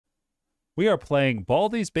We are playing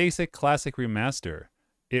Baldi's Basic Classic Remaster.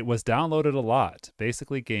 It was downloaded a lot.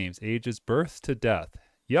 Basically games, ages birth to death.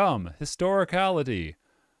 Yum, historicality.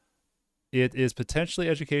 It is potentially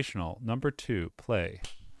educational. Number 2, play.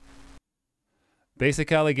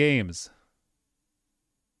 Basically games.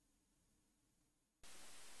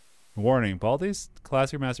 Warning, Baldi's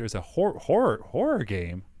Classic Remaster is a horror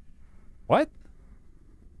game. What?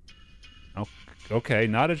 Okay,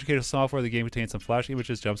 not educational software. The game contains some flash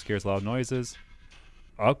images, jump scares, loud noises.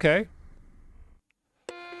 Okay.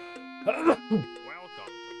 Welcome to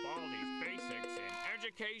Baldi's Basics in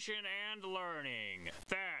Education and Learning.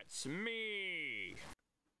 That's me.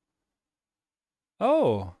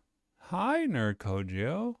 Oh, hi, Nerd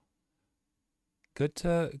Kojo. Good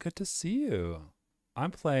to see you.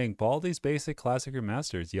 I'm playing Baldi's Basic Classic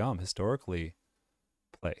Remasters. Yum, historically.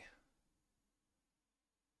 Play.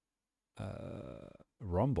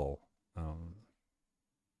 Rumble. All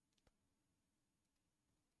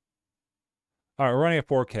right, we're running at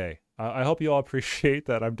 4K. I hope you all appreciate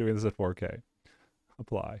that I'm doing this at 4K.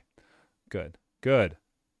 Apply. Good. Good.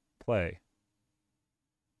 Play.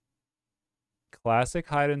 Classic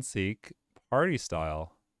hide and seek. Party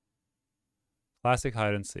style. Classic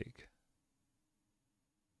hide and seek.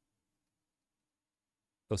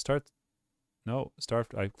 So start. No,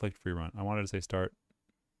 start. I clicked free run. I wanted to say start.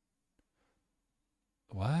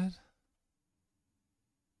 What?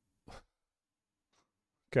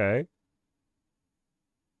 Okay.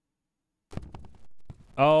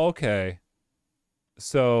 Oh, okay.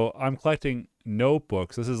 So I'm collecting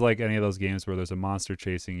notebooks. This is like any of those games where there's a monster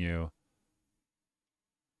chasing you.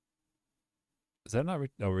 Is that not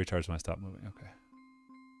recharge when I stop moving? Okay.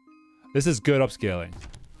 This is good upscaling.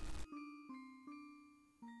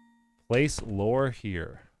 Place lore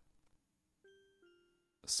here.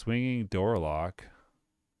 Swinging door lock.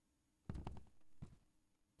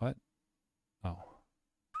 What? Oh.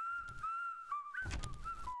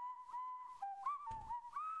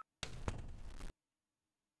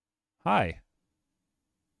 Hi.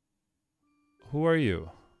 Who are you?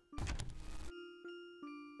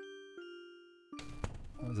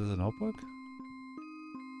 Oh, is this a notebook?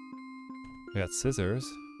 We got scissors.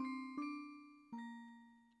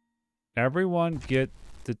 Everyone get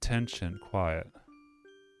detention. Quiet.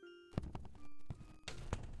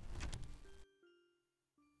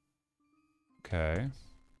 Okay.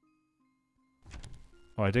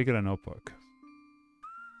 Oh, I did get a notebook.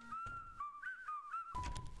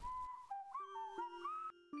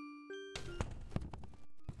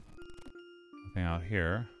 Nothing out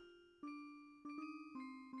here.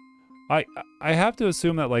 I have to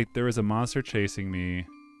assume that like there is a monster chasing me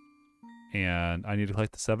and I need to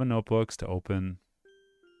collect the 7 notebooks to open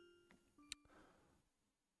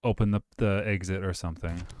the exit or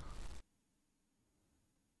something.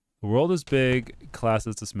 The world is big, class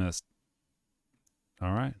is dismissed.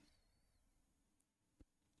 All right.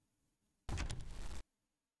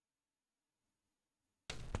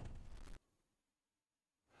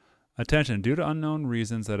 Attention, due to unknown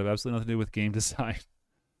reasons that have absolutely nothing to do with game design.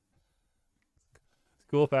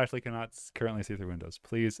 School faculty cannot currently see through windows.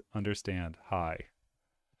 Please understand. Hi.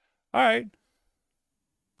 All right.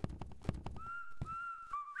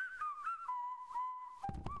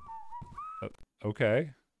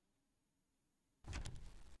 Okay.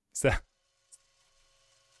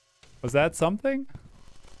 Was that something?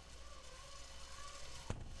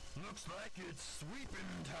 Looks like it's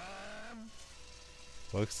sweeping time.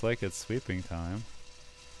 Looks like it's sweeping time.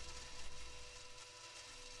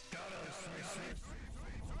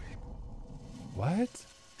 What?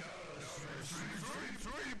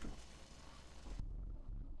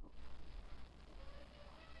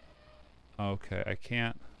 Okay, I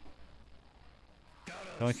can't.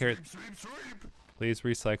 Don't care. Please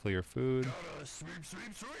recycle your food.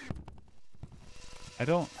 I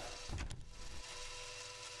don't.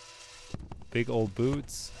 Big old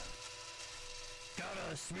boots.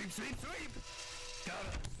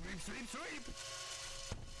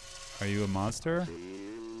 Are you a monster?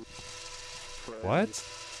 What?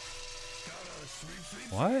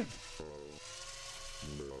 What?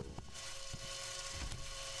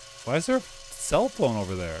 Why is there a cell phone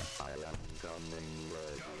over there?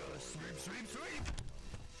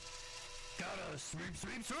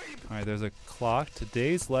 Alright, there's a clock.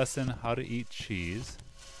 Today's lesson, how to eat cheese.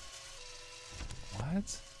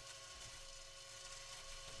 What?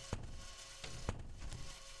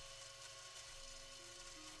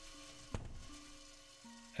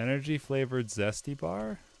 Energy flavored zesty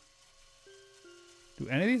bar? Do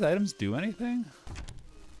any of these items do anything?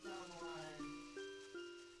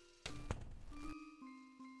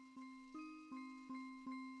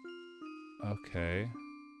 Okay.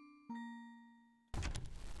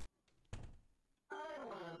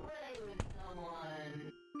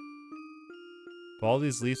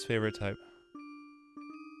 Baldi's least favorite type.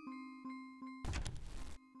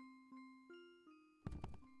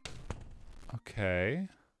 Okay.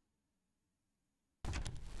 To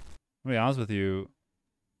be honest with you,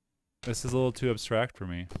 this is a little too abstract for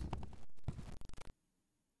me.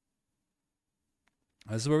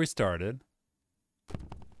 This is where we started.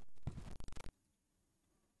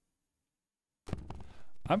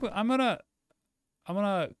 I'm gonna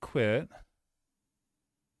quit.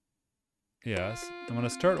 Yes, I'm gonna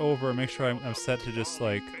start over and make sure I'm set to just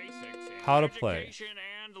like how to play.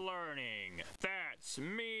 And learning. That's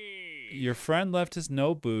me. Your friend left his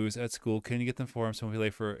no booze at school. Can you get them for him so we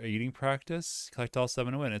late for eating practice? Collect all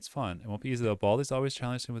 7 to win. It's fun. It won't be easy though. Baldi's always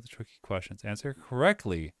challenged him with the tricky questions. Answer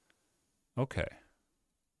correctly. Okay.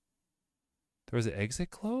 There was an exit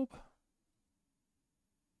globe?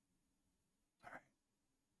 All right.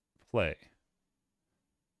 Play.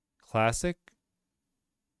 Classic.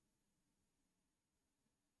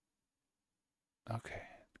 Okay.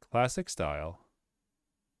 Classic style.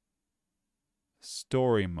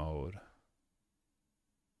 Story mode.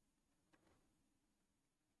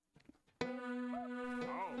 Oh,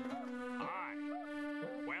 hi.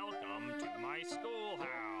 Welcome to my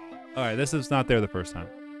schoolhouse. All right, this is not there the first time.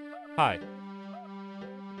 Hi.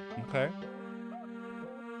 Okay.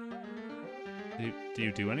 Do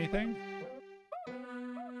you do anything?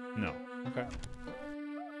 No. Okay.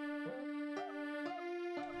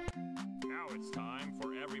 Now it's time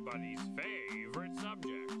for everybody's favorite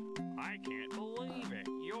subject. I can't believe it.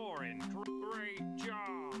 You're in great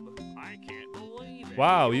job. I can't believe it.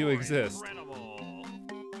 Wow, you You're exist. Incredible.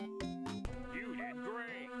 You did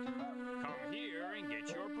great. Come here and get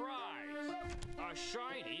your prize. A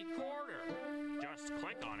shiny quarter. Just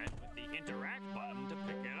click on it with the interact button to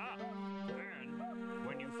pick it up. Then,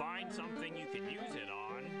 when you find something you can use it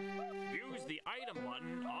on, use the item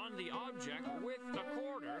button on the object with the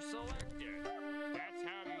quarter selected. That's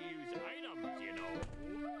how you use items, you know.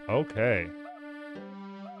 Okay.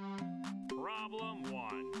 Problem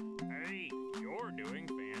 1. Hey, you're doing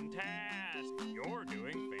fantastic. You're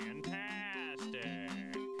doing fantastic.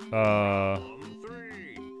 Problem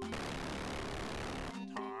 3.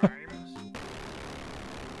 Times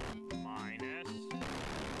minus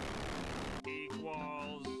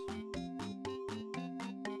equals.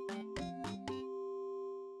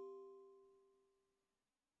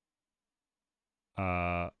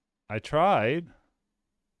 I tried.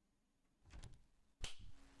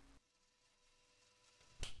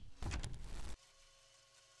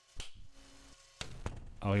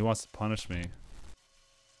 Oh, he wants to punish me.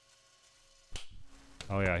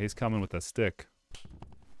 Oh yeah, he's coming with a stick.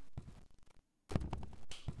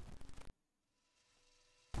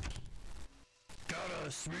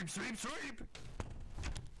 Gotta sweep, sweep, sweep.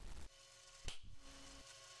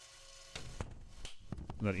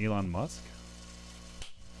 Is that Elon Musk?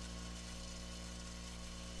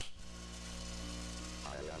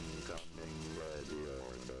 I am coming, ready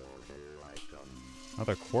or no, here I come.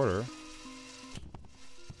 Another quarter.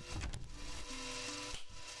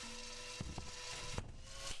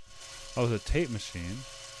 Oh, it's a tape machine.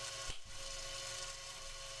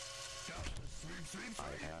 I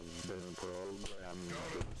have been programmed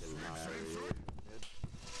to deny it.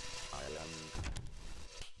 I am.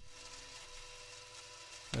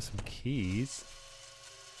 There's some keys.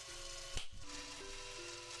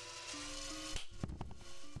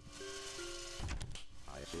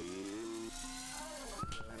 I see you.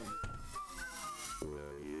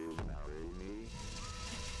 Will you marry me?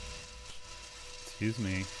 Excuse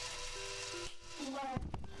me.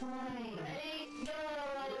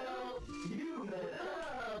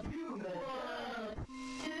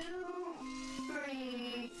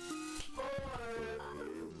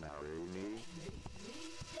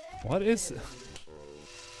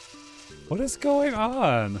 What is going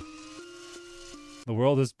on? The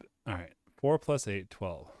world is all right. 4 plus 8,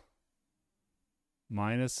 12.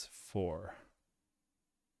 Minus 4.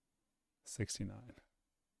 69.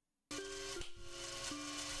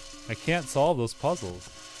 I can't solve those puzzles.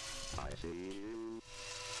 I see you.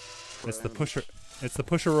 It's the pusher. It's the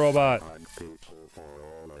pusher robot. People for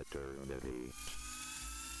all eternity.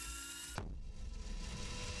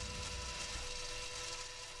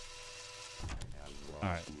 All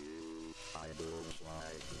right. I don't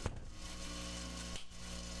like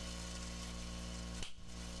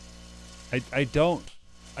it.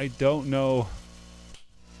 I don't know.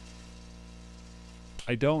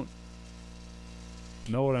 I don't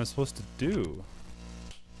know what I'm supposed to do.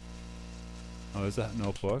 Oh, there's that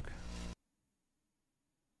notebook.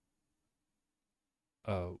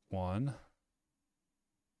 1.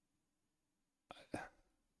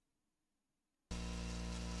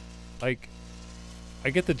 Like, I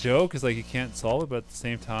get the joke, is like you can't solve it, but at the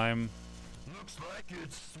same time, Looks like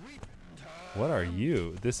it's sweeping time. what are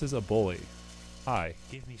you? This is a bully. Hi.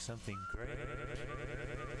 Give me something great.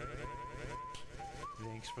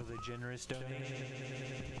 Thanks for the generous donation.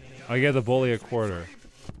 I get the bully a quarter.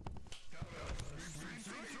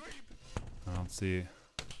 I don't see.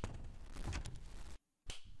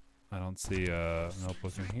 I don't see a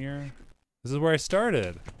notebook in here. This is where I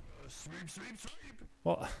started. Sweep, sweep, sweep.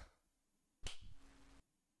 Well.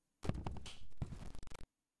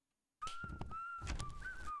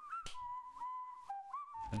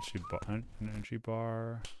 Energy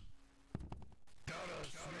bar.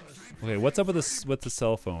 Okay, what's up with this with the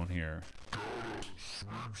cell phone here?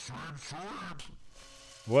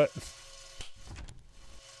 What?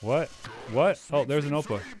 What? What? Oh, there's a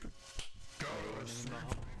notebook.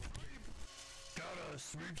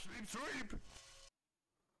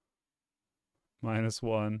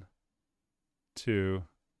 -1, 2.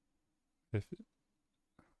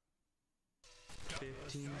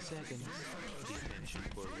 15 seconds. Detention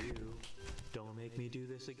for you. Don't make me do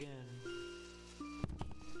this again.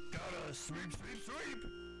 Gotta sweep, sweep, sweep.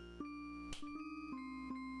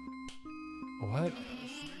 What?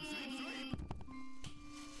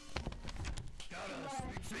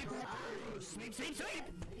 Sweep, sweep, sweep.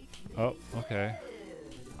 Oh, okay.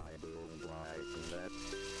 I don't like that.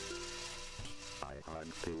 I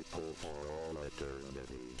hunt people for all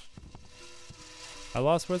eternity. I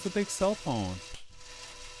lost. Where's the big cell phone?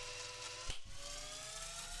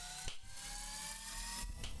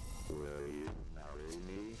 Will you marry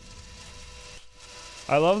me?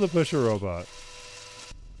 I love the pusher robot.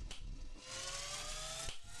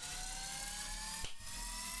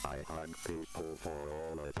 I hunt people for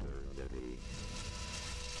all eternity.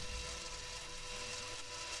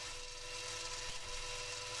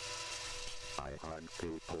 I hunt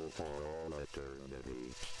people for all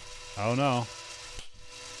eternity. Oh no.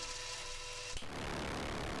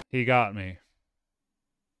 He got me.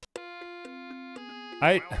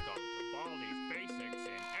 Welcome to Baldi's Basics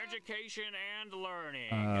in Education and Learning.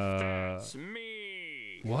 That's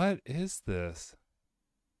me. What is this?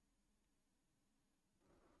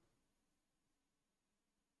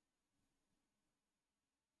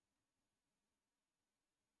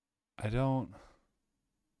 I don't.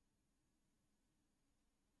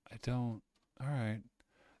 All right.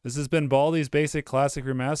 This has been Baldi's Basic Classic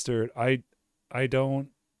Remastered. I don't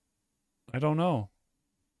know.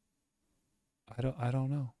 I don't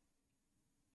know.